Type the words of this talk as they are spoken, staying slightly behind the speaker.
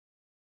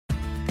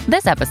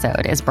This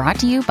episode is brought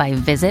to you by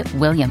Visit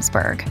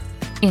Williamsburg.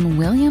 In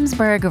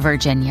Williamsburg,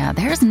 Virginia,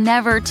 there's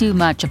never too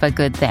much of a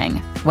good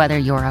thing. Whether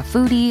you're a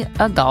foodie,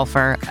 a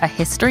golfer, a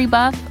history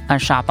buff, a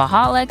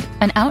shopaholic,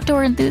 an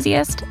outdoor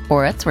enthusiast,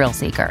 or a thrill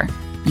seeker,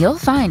 you'll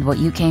find what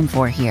you came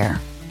for here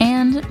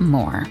and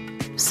more.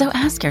 So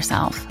ask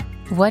yourself,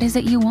 what is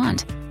it you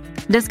want?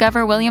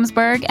 Discover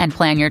Williamsburg and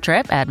plan your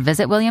trip at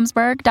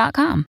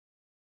visitwilliamsburg.com.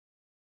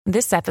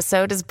 This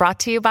episode is brought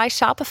to you by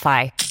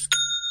Shopify.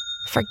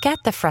 Forget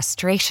the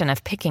frustration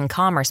of picking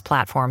commerce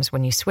platforms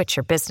when you switch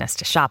your business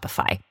to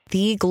Shopify,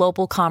 the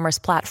global commerce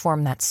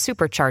platform that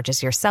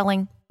supercharges your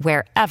selling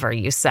wherever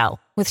you sell.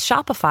 With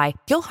Shopify,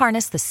 you'll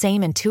harness the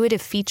same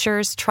intuitive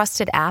features,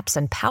 trusted apps,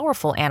 and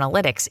powerful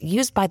analytics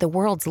used by the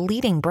world's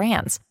leading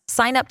brands.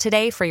 Sign up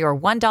today for your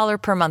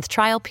 $1 per month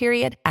trial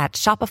period at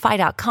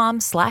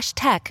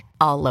shopify.com/tech,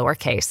 all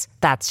lowercase.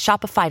 That's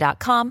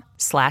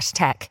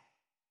shopify.com/tech.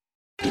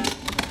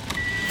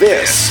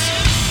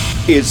 This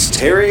is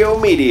Terrio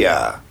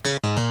Media.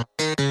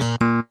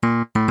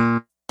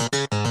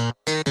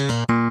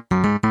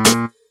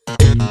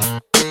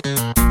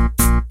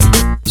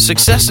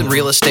 Success in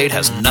real estate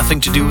has nothing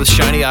to do with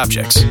shiny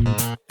objects.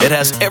 It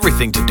has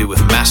everything to do with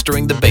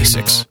mastering the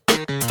basics.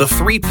 The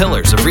 3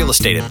 pillars of real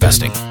estate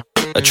investing: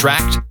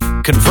 attract,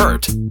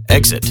 convert,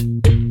 exit.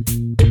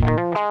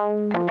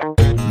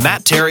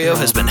 Matt Terrio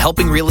has been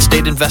helping real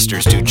estate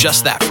investors do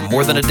just that for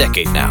more than a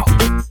decade now.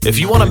 If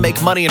you want to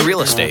make money in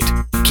real estate,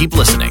 keep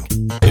listening.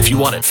 If you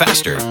want it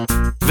faster,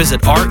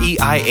 visit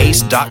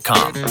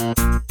reiace.com.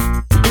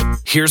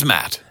 Here's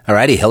Matt.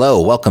 Alrighty, hello.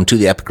 Welcome to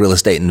the Epic Real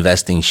Estate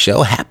Investing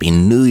Show. Happy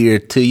New Year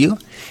to you.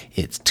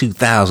 It's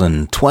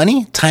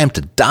 2020. Time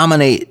to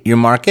dominate your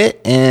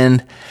market.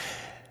 And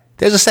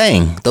there's a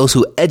saying, those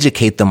who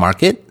educate the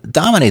market,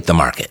 dominate the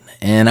market.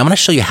 And I'm going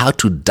to show you how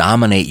to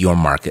dominate your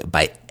market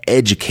by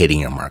educating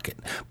your market,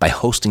 by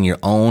hosting your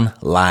own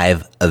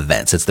live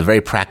events. It's the very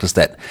practice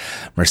that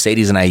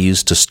Mercedes and I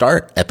used to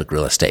start Epic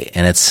Real Estate.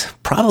 And it's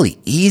probably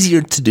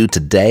easier to do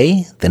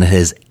today than it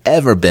has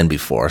ever been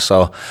before.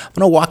 So I'm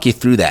going to walk you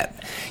through that.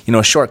 You know,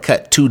 a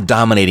shortcut to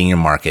dominating your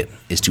market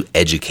is to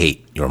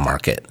educate your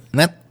market. And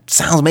that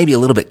sounds maybe a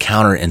little bit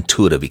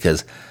counterintuitive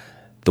because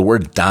the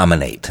word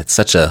dominate, it's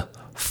such a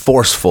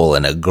forceful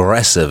and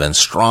aggressive and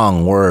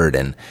strong word.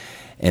 And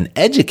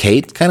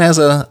educate kind of has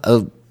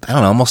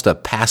almost a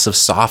passive,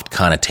 soft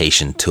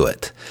connotation to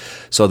it.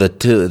 So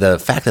the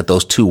fact that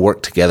those two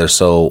work together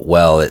so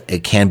well,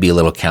 it can be a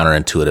little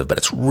counterintuitive, but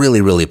it's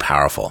really, really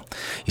powerful.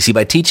 You see,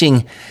 by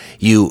teaching,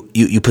 you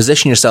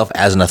position yourself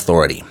as an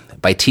authority.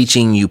 By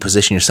teaching, you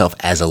position yourself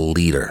as a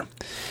leader.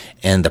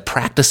 And the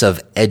practice of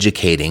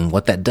educating,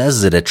 what that does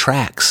is it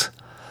attracts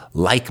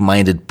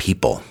like-minded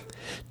people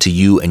to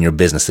you and your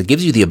business. It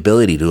gives you the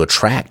ability to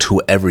attract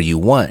whoever you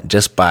want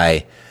just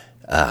by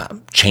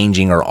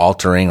changing or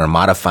altering or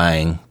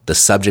modifying the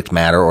subject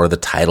matter or the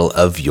title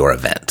of your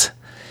event.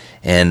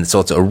 And so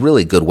it's a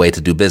really good way to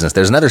do business.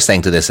 There's another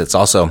saying to this. It's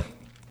also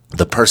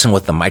the person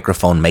with the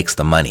microphone makes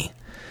the money.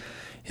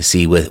 You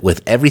see,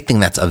 with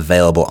everything that's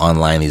available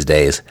online these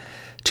days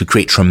to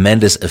create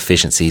tremendous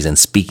efficiencies in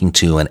speaking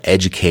to and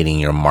educating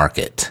your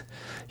market,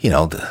 you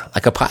know,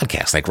 like a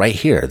podcast, like right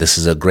here. This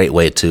is a great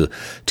way to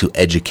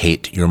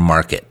educate your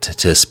market,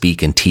 to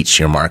speak and teach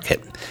your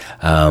market.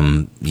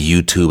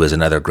 YouTube is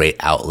another great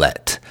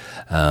outlet.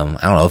 I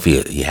don't know if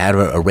you had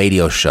a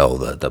radio show,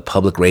 the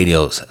public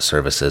radio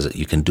services,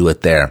 you can do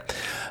it there.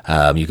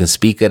 You can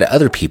speak at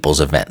other people's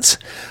events,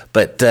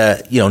 but,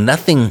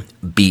 nothing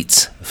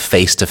beats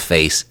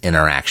face-to-face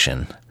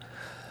interaction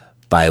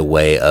by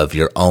way of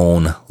your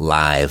own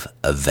live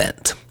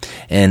event.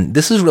 And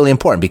this is really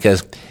important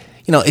because,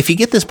 if you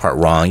get this part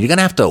wrong, you're going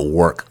to have to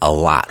work a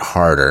lot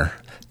harder,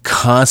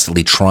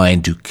 constantly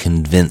trying to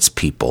convince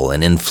people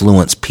and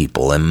influence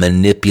people and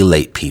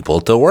manipulate people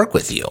to work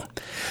with you.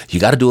 You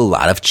got to do a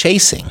lot of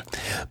chasing.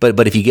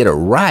 But if you get it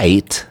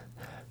right,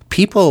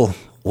 people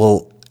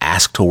will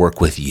ask to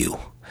work with you.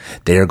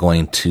 They're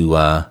going to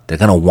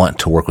want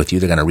to work with you.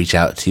 They're going to reach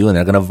out to you and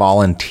they're going to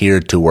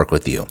volunteer to work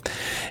with you.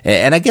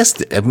 And I guess,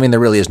 there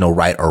really is no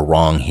right or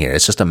wrong here.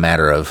 It's just a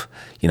matter of,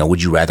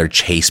 would you rather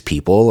chase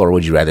people or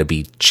would you rather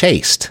be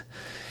chased?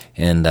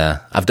 And,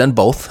 I've done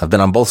both. I've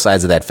been on both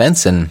sides of that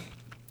fence and,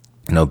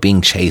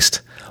 being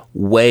chased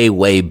way,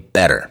 way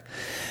better.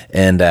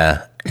 And,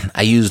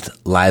 I used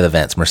live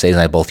events. Mercedes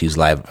and I both used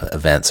live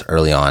events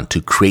early on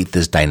to create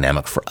this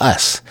dynamic for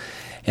us.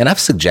 And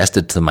I've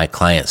suggested to my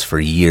clients for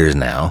years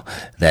now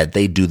that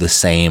they do the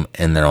same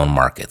in their own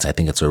markets. I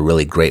think it's a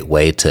really great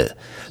way to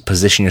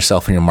position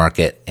yourself in your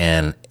market,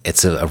 and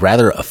it's a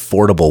rather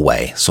affordable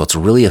way. So it's a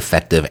really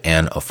effective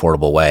and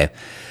affordable way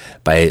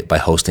by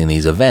hosting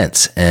these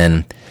events.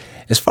 And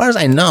as far as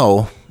I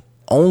know,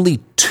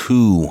 only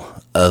 2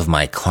 of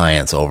my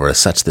clients over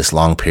such this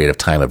long period of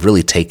time have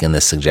really taken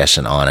this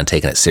suggestion on and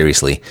taken it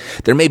seriously.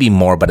 There may be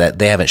more, but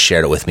they haven't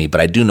shared it with me. But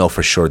I do know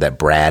for sure that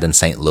Brad in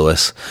St.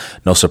 Louis,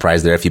 no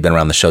surprise there. If you've been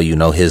around the show, you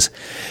know his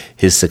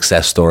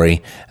success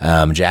story.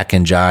 Jack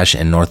and Josh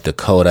in North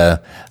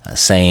Dakota,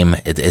 same.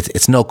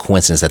 It's no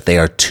coincidence that they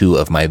are two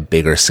of my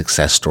bigger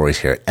success stories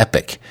here at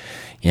Epic.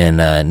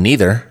 And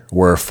neither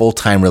were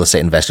full-time real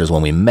estate investors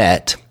when we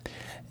met.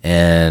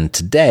 And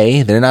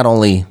today, they're not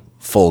only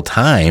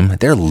full-time,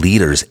 they're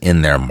leaders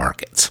in their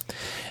markets.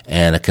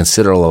 And a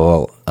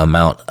considerable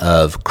amount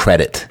of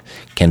credit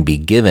can be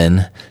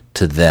given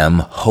to them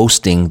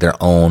hosting their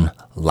own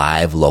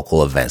live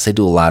local events. They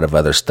do a lot of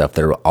other stuff.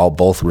 They're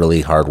both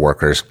really hard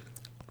workers.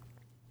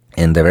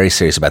 And they're very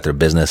serious about their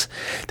business.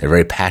 They're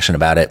very passionate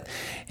about it.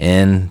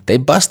 And they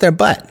bust their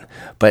butt.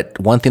 But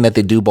one thing that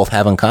they do both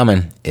have in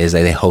common is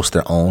that they host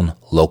their own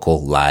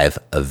local live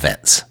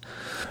events.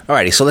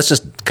 Alrighty, so let's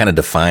just kind of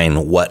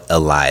define what a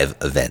live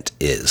event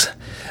is.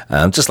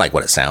 Just like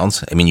what it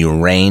sounds. I mean,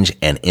 you arrange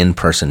an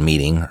in-person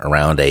meeting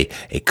around a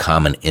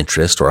common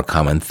interest or a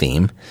common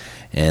theme.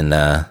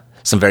 And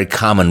some very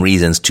common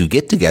reasons to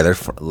get together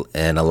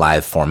in a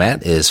live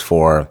format is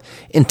for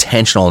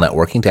intentional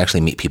networking, to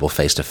actually meet people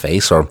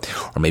face-to-face, or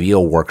maybe a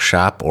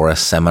workshop or a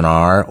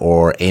seminar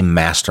or a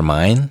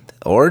mastermind,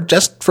 or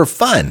just for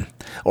fun,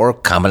 or a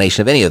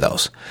combination of any of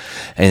those.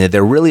 And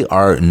there really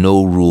are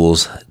no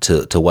rules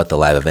to what the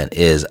live event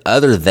is,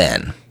 other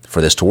than,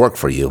 for this to work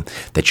for you,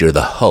 that you're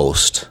the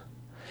host,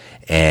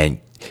 and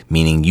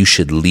meaning you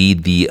should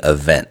lead the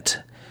event,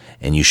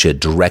 and you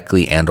should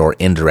directly and or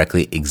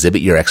indirectly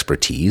exhibit your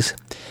expertise.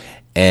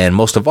 And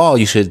most of all,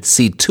 you should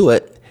see to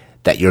it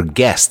that your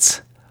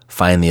guests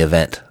find the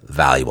event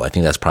valuable. I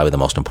think that's probably the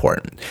most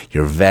important.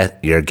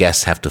 Your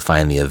guests have to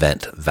find the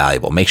event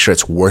valuable. Make sure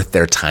it's worth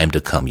their time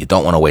to come. You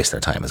don't want to waste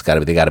their time.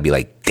 They got to be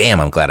like, damn,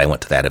 I'm glad I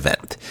went to that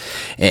event.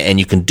 And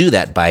you can do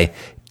that by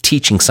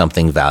teaching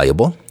something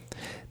valuable.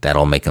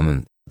 That'll make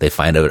them, they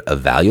find a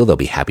value. They'll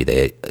be happy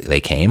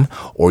they came.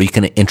 Or you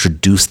can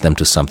introduce them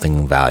to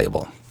something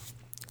valuable,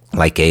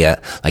 like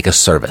a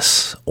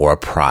service or a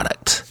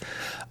product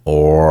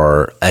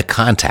or a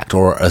contact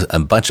or a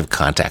bunch of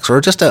contacts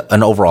or just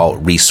an overall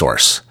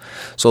resource.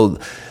 So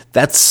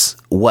that's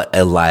what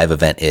a live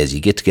event is. You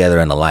get together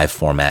in a live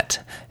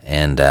format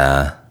and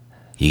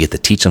you get to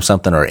teach them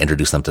something or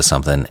introduce them to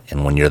something.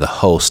 And when you're the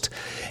host,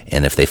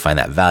 and if they find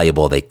that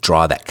valuable, they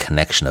draw that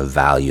connection of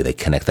value. They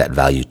connect that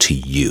value to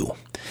you,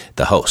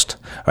 the host.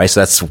 All right,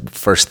 so that's the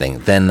first thing.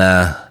 Then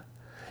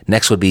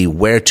next would be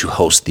where to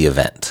host the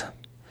event.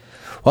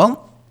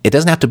 Well, it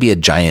doesn't have to be a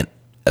giant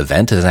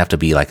event. It doesn't have to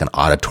be like an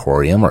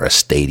auditorium or a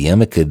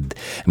stadium. It could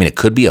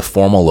be a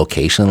formal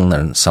location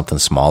or something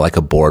small like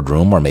a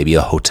boardroom or maybe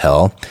a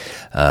hotel,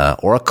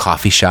 or a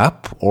coffee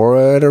shop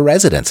or at a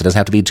residence. It doesn't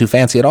have to be too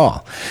fancy at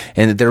all.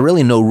 And there are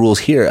really no rules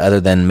here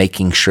other than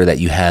making sure that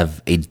you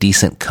have a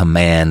decent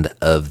command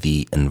of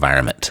the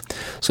environment.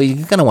 So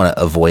you're going to want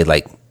to avoid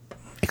like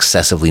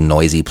excessively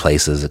noisy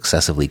places,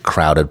 excessively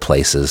crowded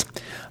places,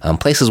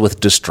 places with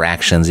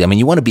distractions. I mean,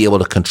 you want to be able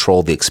to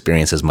control the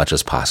experience as much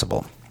as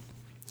possible.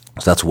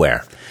 So that's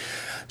where.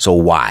 So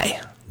why?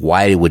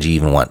 Why would you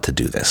even want to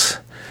do this?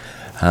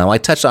 I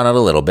touched on it a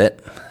little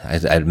bit.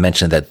 I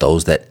mentioned that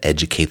those that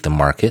educate the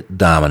market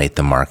dominate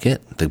the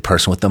market. The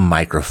person with the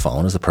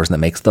microphone is the person that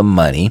makes the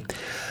money.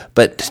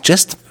 But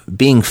just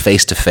being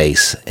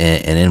face-to-face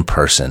and in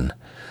person,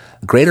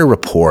 greater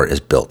rapport is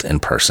built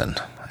in person.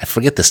 I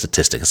forget the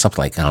statistic. It's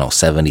something like,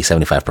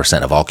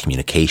 70-75% of all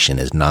communication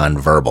is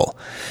nonverbal.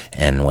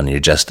 And when you're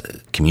just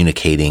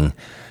communicating,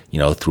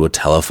 through a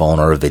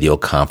telephone or a video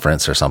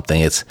conference or something,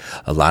 it's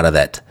a lot of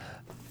that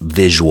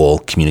visual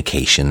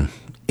communication.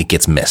 It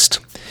gets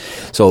missed.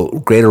 So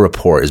greater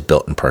rapport is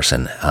built in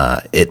person.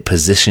 It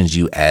positions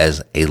you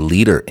as a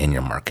leader in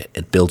your market.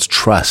 It builds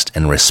trust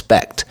and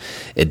respect.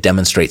 It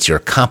demonstrates your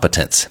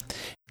competence.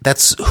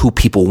 That's who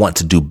people want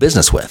to do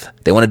business with.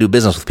 They want to do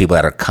business with people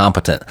that are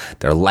competent,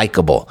 they're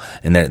likable,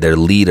 and they're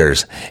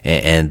leaders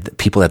and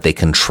people that they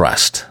can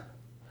trust.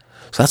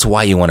 So that's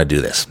why you want to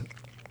do this.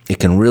 It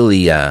can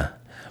really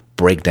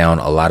break down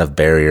a lot of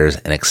barriers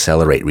and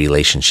accelerate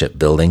relationship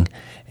building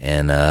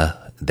and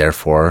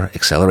therefore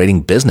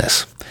accelerating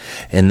business.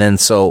 And then,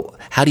 so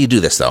how do you do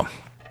this though?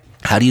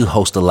 How do you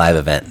host a live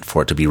event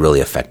for it to be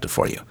really effective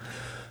for you?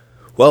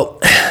 Well,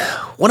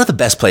 one of the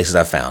best places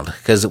I've found,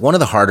 because one of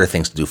the harder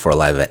things to do for a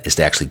live event is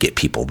to actually get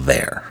people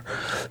there.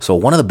 So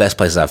one of the best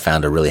places I've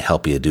found to really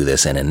help you do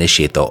this and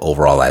initiate the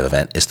overall live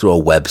event is through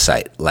a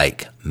website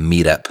like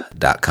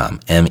meetup.com,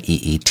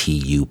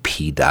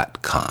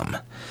 meetup.com.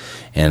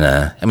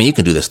 And, you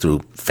can do this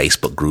through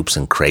Facebook groups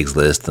and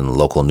Craigslist and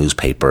local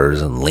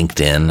newspapers and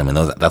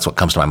LinkedIn. That's what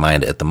comes to my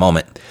mind at the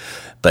moment.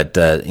 But,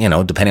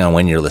 depending on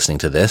when you're listening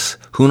to this,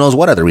 who knows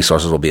what other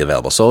resources will be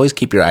available. So always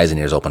keep your eyes and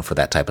ears open for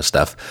that type of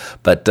stuff.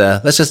 But,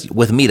 let's just,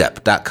 with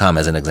meetup.com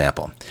as an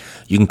example,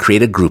 you can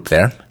create a group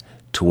there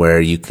to where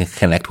you can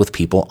connect with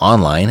people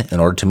online in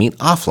order to meet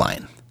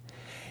offline.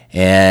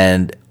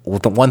 And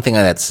the one thing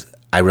that's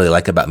I really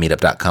like about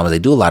meetup.com is they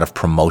do a lot of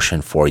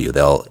promotion for you.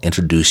 They'll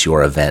introduce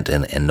your event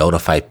and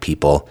notify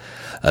people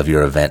of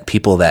your event,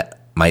 people that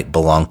might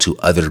belong to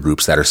other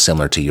groups that are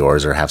similar to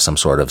yours or have some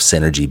sort of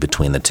synergy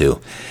between the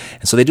two.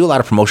 And so they do a lot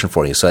of promotion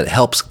for you. So it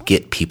helps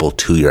get people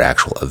to your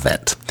actual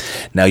event.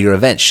 Now, your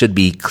event should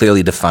be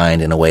clearly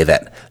defined in a way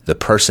that the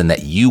person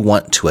that you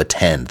want to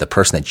attend, the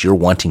person that you're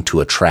wanting to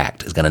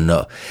attract is going to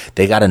know.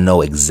 They got to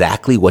know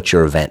exactly what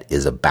your event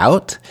is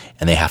about,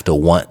 and they have to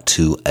want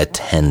to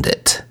attend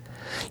it.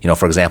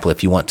 For example,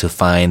 if you want to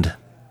find,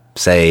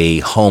 say,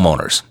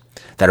 homeowners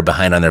that are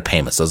behind on their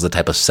payments, those are the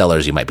type of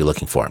sellers you might be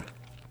looking for.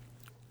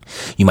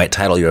 You might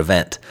title your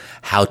event,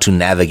 How to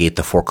Navigate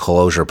the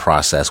Foreclosure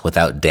Process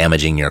Without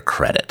Damaging Your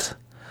Credit.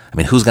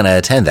 Who's going to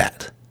attend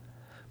that?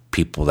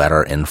 People that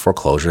are in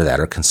foreclosure that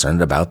are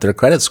concerned about their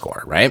credit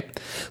score, right?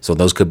 So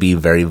those could be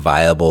very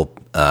viable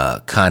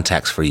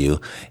contacts for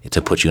you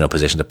to put you in a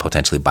position to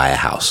potentially buy a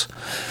house.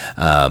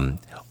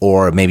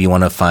 Or maybe you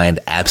want to find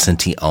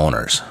absentee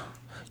owners.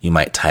 You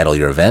might title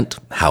your event,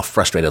 How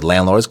Frustrated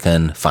Landlords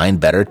Can Find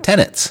Better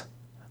Tenants,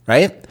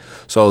 right?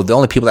 So the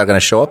only people that are going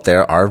to show up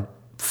there are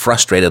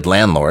frustrated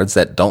landlords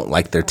that don't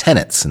like their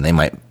tenants, and they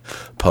might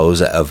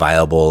pose a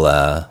viable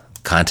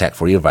contact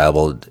for you, a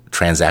viable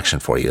transaction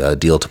for you, a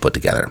deal to put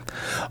together.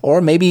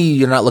 Or maybe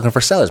you're not looking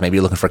for sellers. Maybe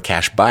you're looking for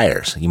cash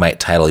buyers. You might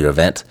title your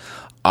event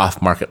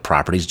Off-Market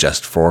Properties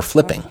Just for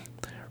Flipping,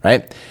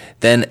 right?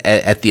 Then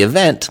at the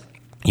event,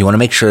 you want to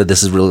make sure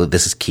this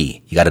is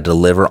key. You got to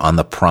deliver on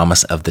the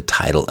promise of the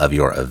title of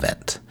your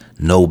event.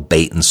 No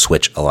bait and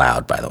switch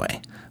allowed, by the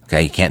way.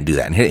 Okay, you can't do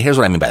that. And here's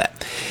what I mean by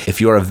that. If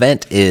your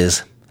event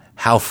is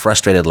How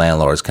Frustrated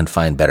Landlords Can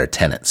Find Better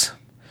Tenants,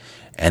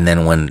 and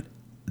then when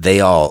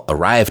they all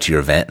arrive to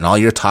your event and all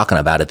you're talking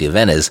about at the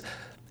event is,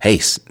 hey,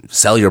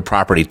 sell your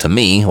property to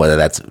me, whether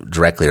that's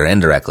directly or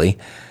indirectly,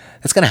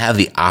 it's going to have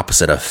the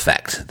opposite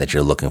effect that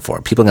you're looking for.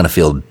 People are going to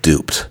feel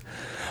duped.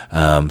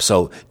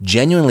 So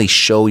genuinely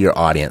show your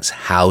audience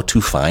how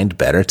to find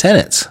better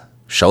tenants.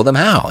 Show them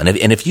how. And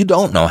if you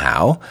don't know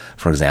how,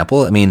 for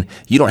example,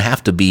 you don't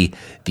have to be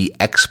the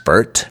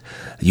expert.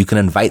 You can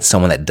invite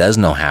someone that does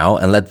know how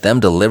and let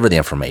them deliver the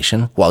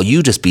information while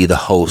you just be the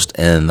host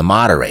and the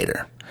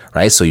moderator,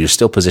 right? So you're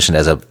still positioned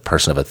as a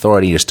person of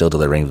authority. You're still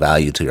delivering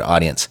value to your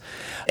audience.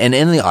 And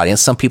in the audience,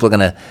 some people are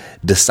going to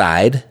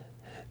decide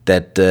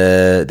that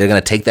they're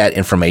going to take that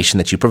information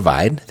that you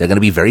provide. They're going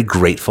to be very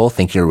grateful,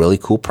 think you're a really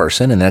cool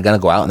person, and they're going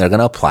to go out and they're going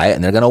to apply it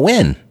and they're going to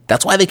win.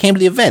 That's why they came to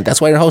the event.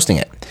 That's why you're hosting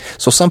it.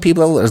 So some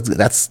people,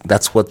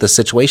 that's what the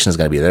situation is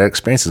going to be. Their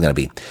experience is going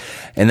to be.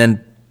 And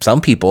then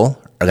some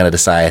people are going to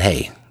decide,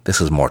 hey,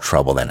 this is more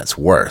trouble than it's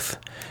worth.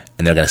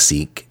 And they're going to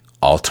seek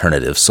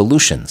alternative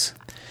solutions.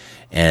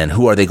 And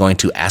who are they going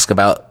to ask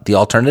about the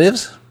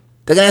alternatives?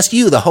 They're going to ask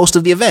you, the host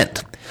of the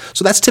event.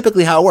 So that's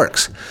typically how it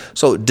works.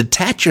 So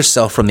detach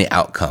yourself from the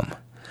outcome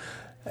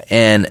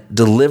and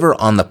deliver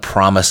on the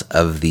promise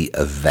of the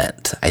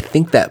event. I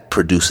think that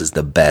produces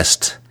the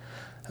best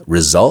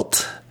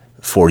result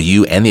for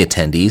you and the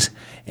attendees,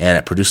 and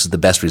it produces the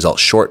best result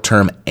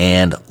short-term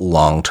and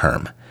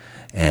long-term.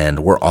 And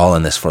we're all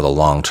in this for the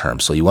long term.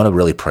 So you want to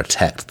really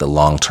protect the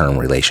long-term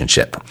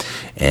relationship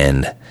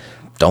and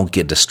don't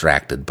get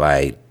distracted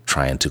by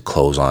trying to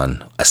close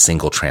on a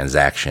single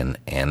transaction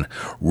and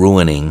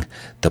ruining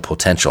the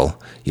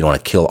potential. You don't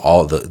want to kill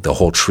all the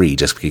whole tree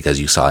just because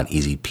you saw an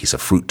easy piece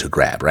of fruit to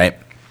grab, right?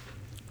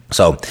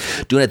 So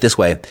doing it this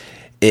way,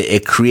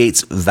 it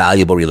creates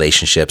valuable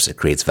relationships, it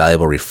creates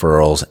valuable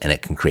referrals, and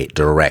it can create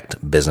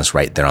direct business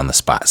right there on the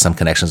spot. Some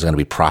connections are going to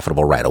be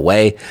profitable right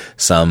away.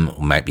 Some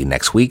might be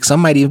next week. Some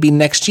might even be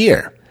next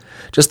year.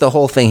 Just the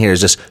whole thing here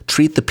is just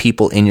treat the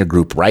people in your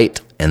group right,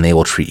 and they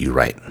will treat you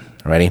right.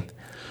 Ready?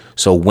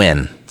 So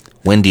when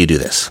do you do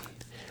this?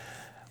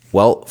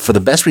 Well, for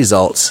the best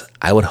results,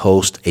 I would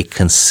host a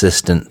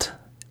consistent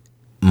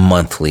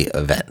monthly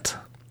event.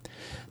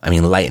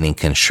 Lightning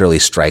can surely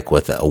strike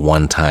with a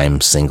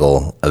one-time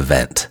single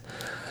event.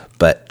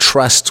 But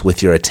trust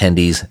with your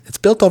attendees, it's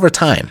built over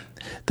time.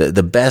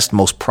 The best,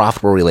 most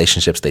profitable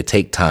relationships, they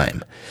take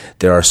time.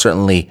 There are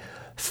certainly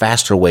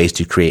faster ways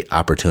to create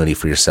opportunity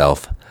for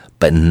yourself,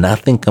 but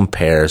nothing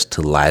compares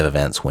to live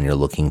events when you're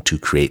looking to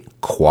create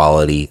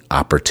quality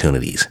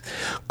opportunities,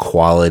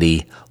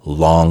 quality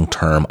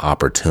long-term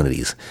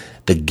opportunities.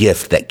 The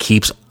gift that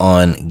keeps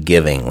on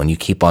giving. When you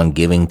keep on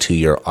giving to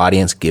your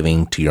audience,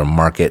 giving to your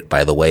market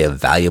by the way of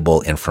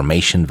valuable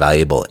information,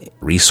 valuable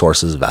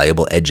resources,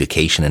 valuable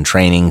education and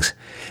trainings,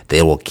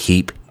 they will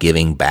keep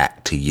giving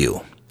back to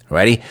you.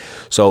 Ready?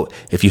 So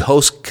if you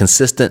host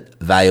consistent,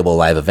 valuable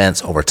live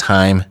events over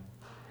time,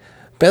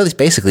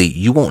 basically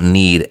you won't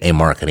need a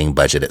marketing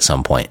budget at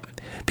some point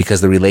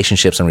because the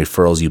relationships and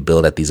referrals you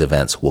build at these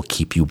events will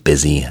keep you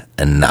busy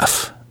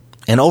enough.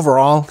 And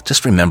overall,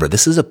 just remember,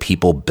 this is a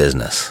people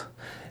business.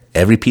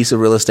 Every piece of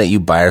real estate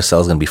you buy or sell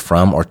is going to be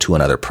from or to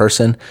another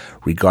person,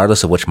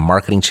 regardless of which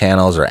marketing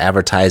channels or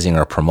advertising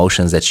or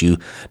promotions that you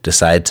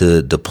decide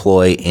to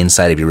deploy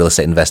inside of your real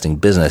estate investing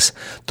business.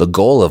 The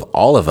goal of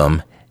all of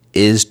them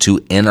is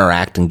to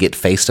interact and get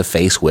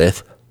face-to-face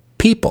with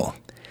people.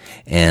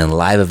 And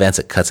live events,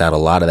 it cuts out a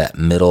lot of that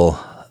middle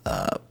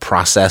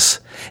process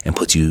and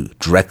puts you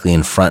directly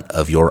in front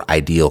of your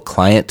ideal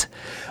client,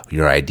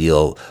 your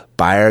ideal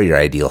buyer, your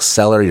ideal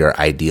seller, your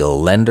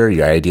ideal lender,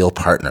 your ideal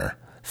partner,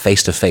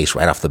 face to face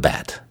right off the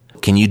bat.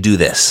 Can you do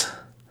this?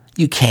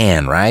 You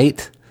can,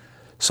 right?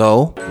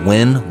 So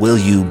when will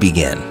you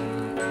begin?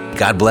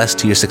 God bless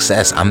to your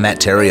success. I'm Matt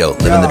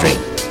Theriault, living the dream.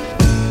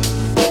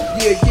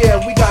 Yeah,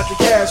 we got the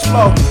cash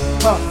flow.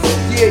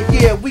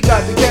 Yeah, we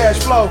got the cash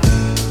flow.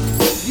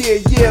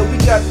 Yeah, we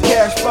got the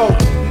cash flow.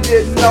 You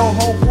didn't know,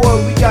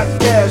 homeboy, we got the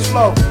cash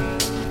flow.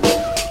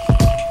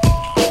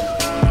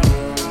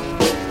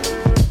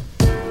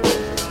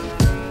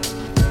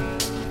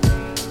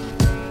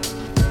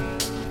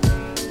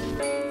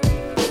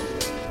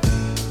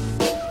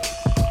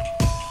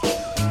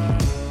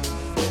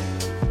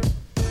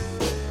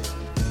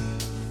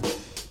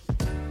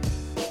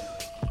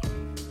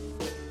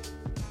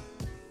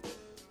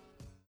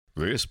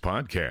 This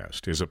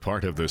podcast is a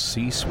part of the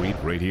C-Suite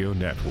Radio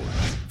Network.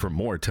 For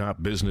more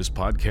top business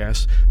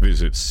podcasts,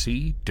 visit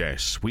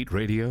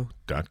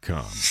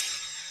c-suiteradio.com.